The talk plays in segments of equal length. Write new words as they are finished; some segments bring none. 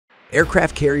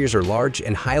Aircraft carriers are large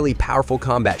and highly powerful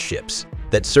combat ships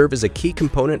that serve as a key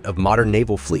component of modern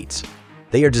naval fleets.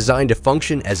 They are designed to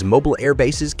function as mobile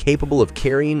airbases capable of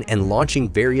carrying and launching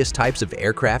various types of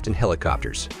aircraft and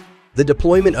helicopters. The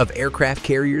deployment of aircraft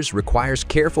carriers requires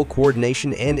careful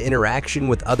coordination and interaction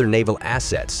with other naval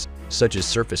assets, such as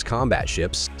surface combat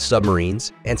ships,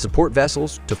 submarines, and support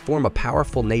vessels to form a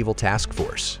powerful naval task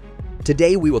force.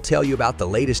 Today, we will tell you about the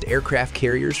latest aircraft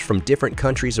carriers from different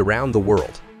countries around the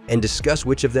world and discuss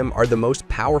which of them are the most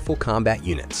powerful combat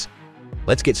units.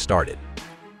 Let's get started.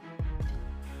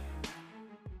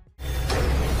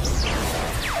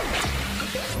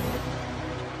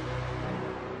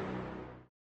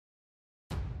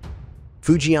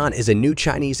 Fujian is a new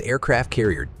Chinese aircraft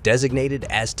carrier designated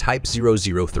as Type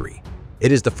 003.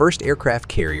 It is the first aircraft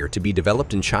carrier to be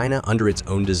developed in China under its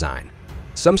own design.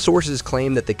 Some sources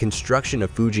claim that the construction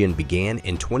of Fujian began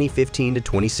in 2015 to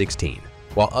 2016,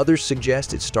 while others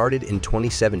suggest it started in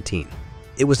 2017.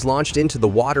 It was launched into the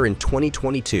water in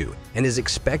 2022 and is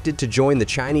expected to join the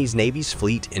Chinese Navy's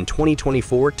fleet in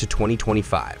 2024 to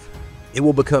 2025. It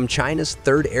will become China's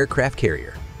third aircraft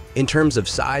carrier. In terms of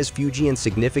size, Fujian is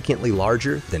significantly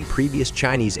larger than previous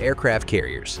Chinese aircraft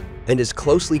carriers and is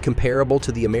closely comparable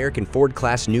to the American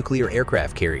Ford-class nuclear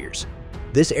aircraft carriers.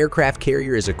 This aircraft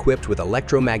carrier is equipped with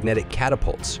electromagnetic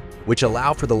catapults, which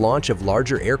allow for the launch of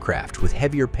larger aircraft with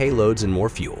heavier payloads and more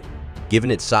fuel.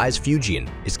 Given its size, Fujian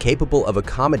is capable of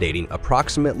accommodating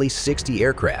approximately 60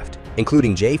 aircraft,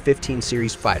 including J-15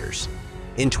 series fighters.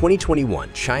 In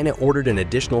 2021, China ordered an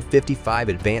additional 55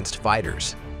 advanced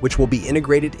fighters, which will be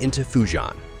integrated into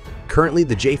Fujian. Currently,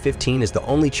 the J-15 is the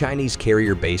only Chinese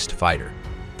carrier-based fighter.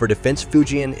 For defense,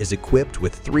 Fujian is equipped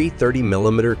with three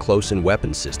 30mm close-in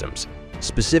weapon systems,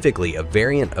 specifically a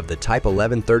variant of the Type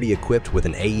 1130 equipped with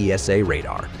an AESA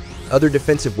radar. Other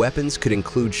defensive weapons could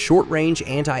include short-range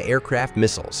anti-aircraft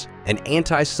missiles and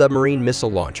anti-submarine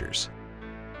missile launchers.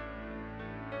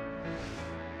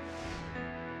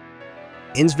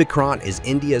 UNVEILED is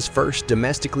India's first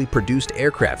domestically produced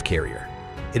aircraft carrier.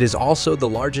 It is also the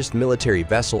largest military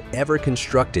vessel ever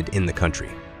constructed in the country.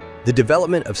 The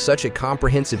development of such a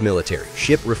comprehensive military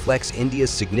ship reflects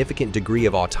India's significant degree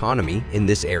of autonomy in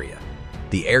this area.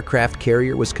 The aircraft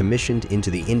carrier was commissioned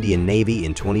into the Indian Navy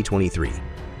in 2023.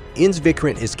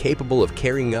 UNVEILED is capable of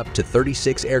carrying up to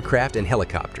 36 aircraft and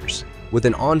helicopters, with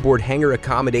an onboard hangar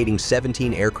accommodating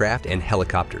 17 aircraft and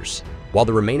helicopters, while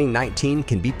the remaining 19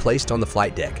 can be placed on the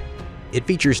flight deck. It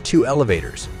features 2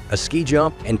 elevators, a ski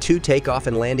jump, and 2 takeoff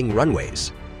and landing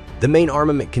runways. The main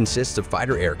armament consists of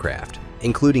fighter aircraft,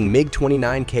 including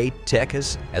MiG-29K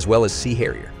Techas as well as Sea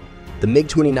Harrier. The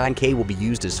MiG-29K will be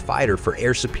used as fighter for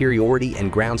air superiority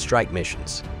and ground strike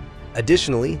missions.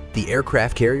 Additionally, the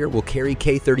aircraft carrier will carry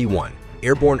K-31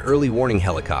 airborne early warning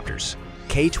helicopters,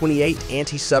 K-28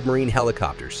 anti-submarine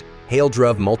helicopters,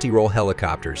 Hail-Druv multi-role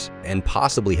helicopters, and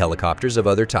possibly helicopters of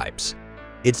other types.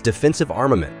 Its defensive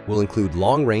armament will include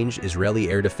long-range Israeli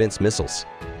air defense missiles.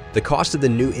 The cost of the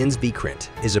new UNVEILED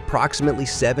is approximately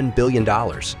 $7 billion,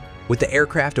 with the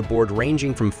aircraft aboard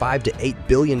ranging from $5 to $8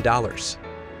 billion.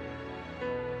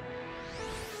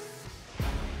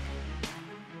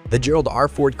 The Gerald R.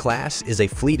 Ford class is a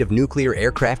fleet of nuclear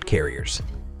aircraft carriers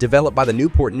developed by the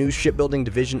Newport News Shipbuilding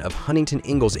Division of Huntington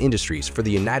Ingalls Industries for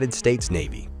the United States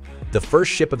Navy. The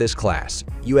first ship of this class,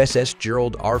 USS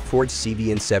Gerald R. Ford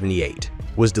CVN-78,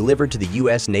 was delivered to the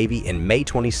U.S. Navy in May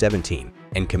 2017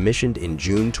 and commissioned in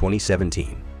June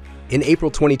 2017. In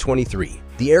April 2023,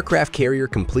 the aircraft carrier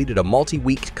completed a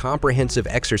multi-week comprehensive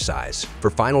exercise for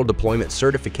final deployment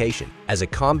certification as a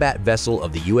combat vessel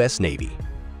of the U.S. Navy.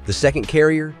 The second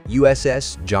carrier,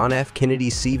 USS John F.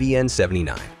 Kennedy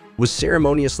CVN-79, was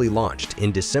ceremoniously launched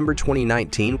in December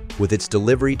 2019 with its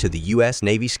delivery to the U.S.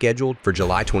 Navy scheduled for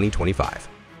July 2025.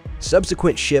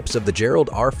 Subsequent ships of the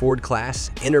Gerald R. Ford class,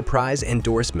 Enterprise and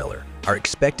Doris Miller, are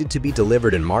expected to be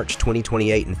delivered in March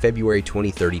 2028 and February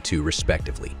 2032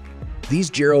 respectively.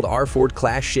 These Gerald R. Ford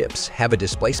class ships have a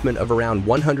displacement of around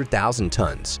 100,000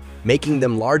 tons, making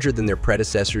them larger than their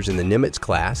predecessors in the Nimitz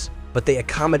class, but they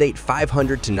accommodate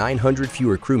 500 to 900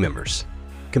 fewer crew members.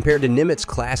 Compared to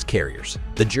Nimitz-class carriers,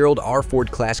 the Gerald R.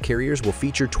 Ford class carriers will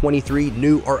feature 23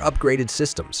 new or upgraded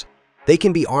systems. They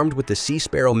can be armed with the Sea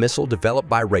Sparrow missile developed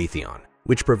by Raytheon,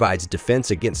 which provides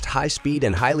defense against high-speed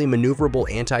and highly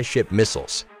maneuverable anti-ship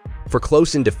missiles. For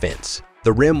close-in defense,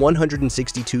 the RIM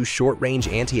 162 short-range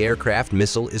anti-aircraft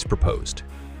missile is proposed.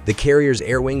 The carrier's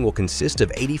air wing will consist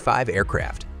of 85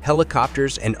 aircraft,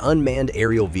 helicopters, and unmanned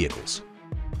aerial vehicles.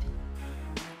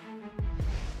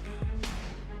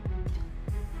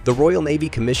 The Royal Navy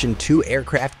commissioned 2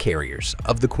 aircraft carriers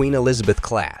of the Queen Elizabeth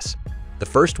class. The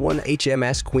first one,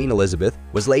 HMS Queen Elizabeth,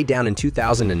 was laid down in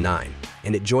 2009,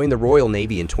 and it joined the Royal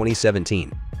Navy in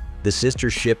 2017. The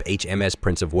sister ship HMS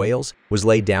Prince of Wales was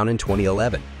laid down in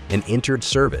 2011 and entered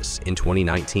service in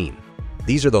 2019.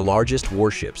 These are the largest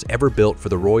warships ever built for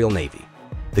the Royal Navy.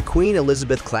 The Queen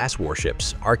Elizabeth-class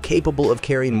warships are capable of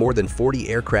carrying more than 40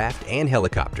 aircraft and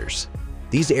helicopters.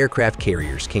 These aircraft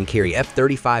carriers can carry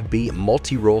F-35B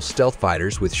multi-role stealth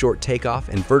fighters with short takeoff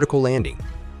and vertical landing.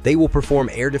 They will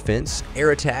perform air defense, air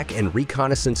attack, and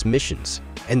reconnaissance missions,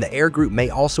 and the air group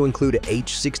may also include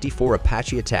H-64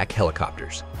 Apache attack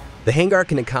helicopters. The hangar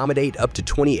can accommodate up to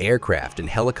 20 aircraft and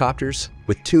helicopters,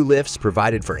 with 2 lifts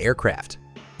provided for aircraft.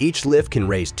 Each lift can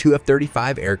raise 2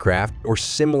 F-35 aircraft or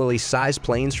similarly sized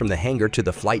planes from the hangar to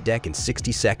the flight deck in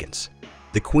 60 seconds.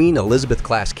 The Queen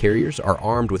Elizabeth-class carriers are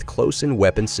armed with close-in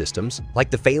weapon systems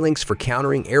like the phalanx for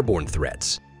countering airborne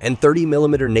threats and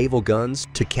 30mm naval guns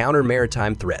to counter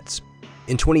maritime threats.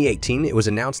 In 2018, it was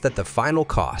announced that the final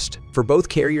cost for both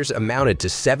carriers amounted to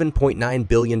 $7.9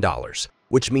 billion,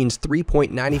 which means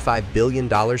 $3.95 billion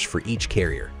for each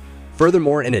carrier.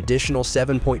 Furthermore, an additional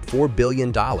 $7.4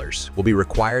 billion will be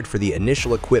required for the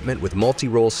initial equipment with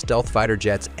multi-role stealth fighter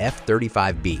jets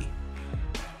F-35B.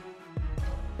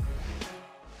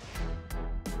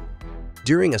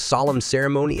 During a solemn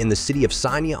ceremony in the city of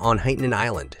Sanya on Hainan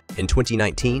Island in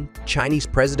 2019, Chinese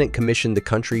president commissioned the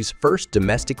country's first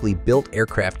domestically built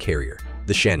aircraft carrier,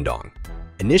 the Shandong.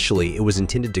 Initially, it was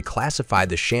intended to classify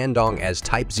the Shandong as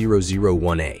Type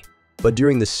 001A, but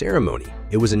during the ceremony,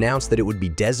 it was announced that it would be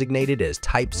designated as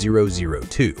Type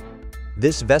 002.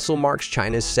 This vessel marks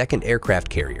China's second aircraft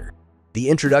carrier. The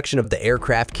introduction of the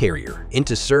aircraft carrier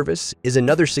into service is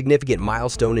another significant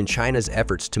milestone in China's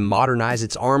efforts to modernize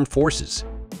its armed forces.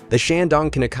 The Shandong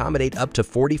can accommodate up to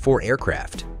 44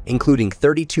 aircraft, including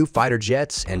 32 fighter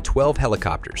jets and 12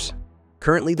 helicopters.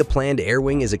 Currently, the planned air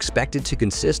wing is expected to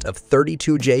consist of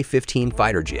 32 J-15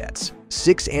 fighter jets,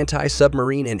 6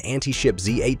 anti-submarine and anti-ship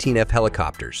Z-18F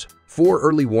helicopters, 4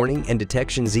 early warning and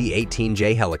detection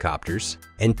Z-18J helicopters,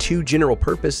 and 2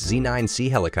 general-purpose Z-9C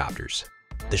helicopters.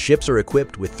 The ships are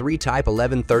equipped with 3 Type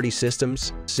 1130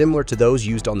 systems, similar to those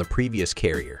used on the previous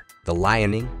carrier, the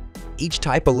Liaoning. Each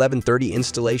Type 1130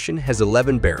 installation has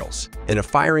 11 barrels and a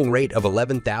firing rate of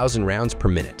 11,000 rounds per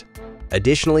minute.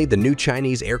 Additionally, the new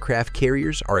Chinese aircraft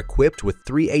carriers are equipped with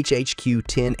 3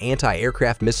 HHQ-10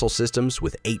 anti-aircraft missile systems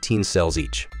with 18 cells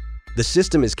each. The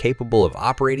system is capable of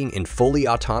operating in fully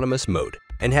autonomous mode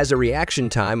and has a reaction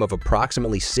time of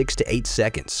approximately 6 to 8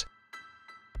 seconds.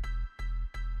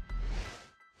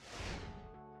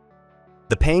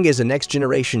 The Pang is a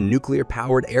next-generation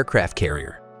nuclear-powered aircraft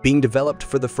carrier being developed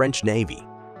for the French Navy.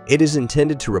 It is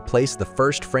intended to replace the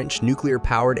first French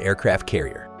nuclear-powered aircraft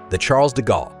carrier, the Charles de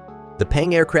Gaulle. The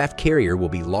Pang aircraft carrier will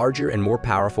be larger and more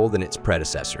powerful than its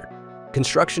predecessor.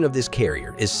 Construction of this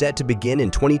carrier is set to begin in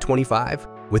 2025,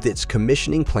 with its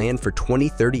commissioning planned for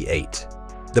 2038.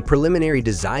 The preliminary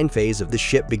design phase of the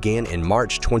ship began in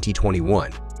March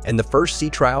 2021, and the first sea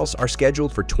trials are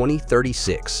scheduled for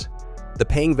 2036. The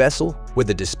Pang vessel, with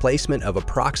a displacement of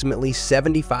approximately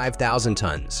 75,000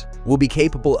 tons, will be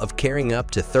capable of carrying up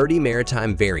to 30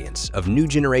 maritime variants of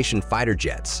new-generation fighter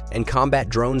jets and combat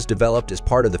drones developed as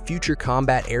part of the Future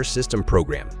Combat Air System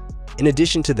program. In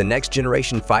addition to the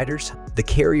next-generation fighters, the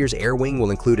carrier's air wing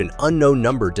will include an unknown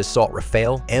number Dassault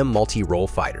Rafale M multi-role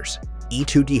fighters,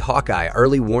 E-2D Hawkeye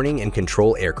early warning and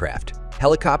control aircraft,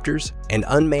 helicopters, and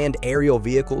unmanned aerial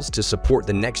vehicles to support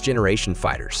the next-generation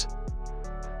fighters.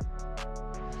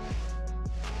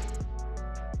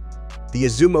 The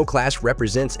Izumo class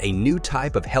represents a new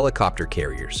type of helicopter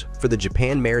carriers for the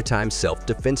Japan Maritime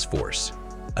Self-Defense Force.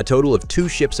 A total of 2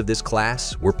 ships of this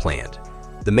class were planned.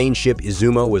 The main ship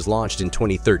Izumo was launched in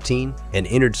 2013 and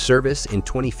entered service in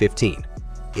 2015.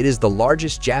 It is the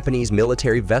largest Japanese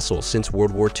military vessel since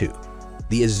World War II.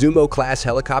 The Izumo-class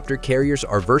helicopter carriers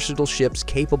are versatile ships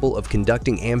capable of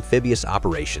conducting amphibious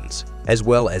operations, as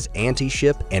well as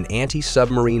anti-ship and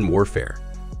anti-submarine warfare.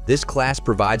 This class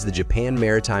provides the Japan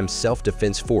Maritime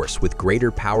Self-Defense Force with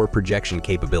greater power projection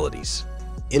capabilities.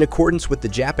 In accordance with the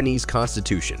Japanese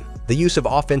Constitution, the use of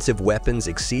offensive weapons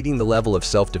exceeding the level of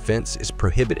self-defense is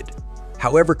prohibited.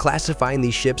 However, classifying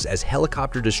these ships as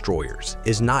helicopter destroyers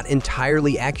is not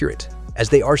entirely accurate, as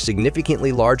they are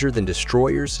significantly larger than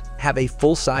destroyers, have a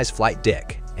full-size flight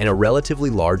deck, and a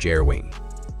relatively large air wing.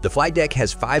 The flight deck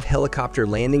has 5 helicopter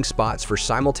landing spots for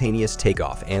simultaneous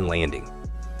takeoff and landing.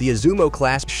 The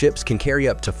Izumo-class ships can carry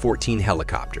up to 14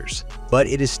 helicopters, but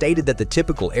it is stated that the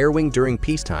typical air wing during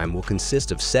peacetime will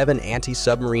consist of 7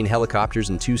 anti-submarine helicopters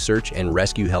and 2 search and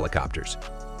rescue helicopters.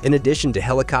 In addition to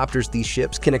helicopters, these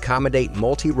ships can accommodate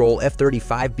multi-role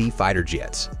F-35B fighter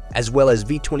jets, as well as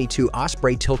V-22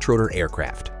 Osprey tiltrotor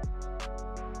aircraft.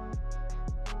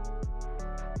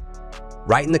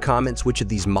 Write in the comments which of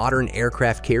these modern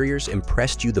aircraft carriers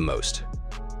impressed you the most.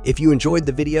 If you enjoyed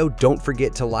the video, don't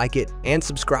forget to like it and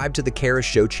subscribe to the Kara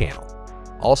Show channel.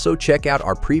 Also, check out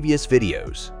our previous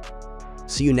videos.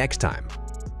 See you next time.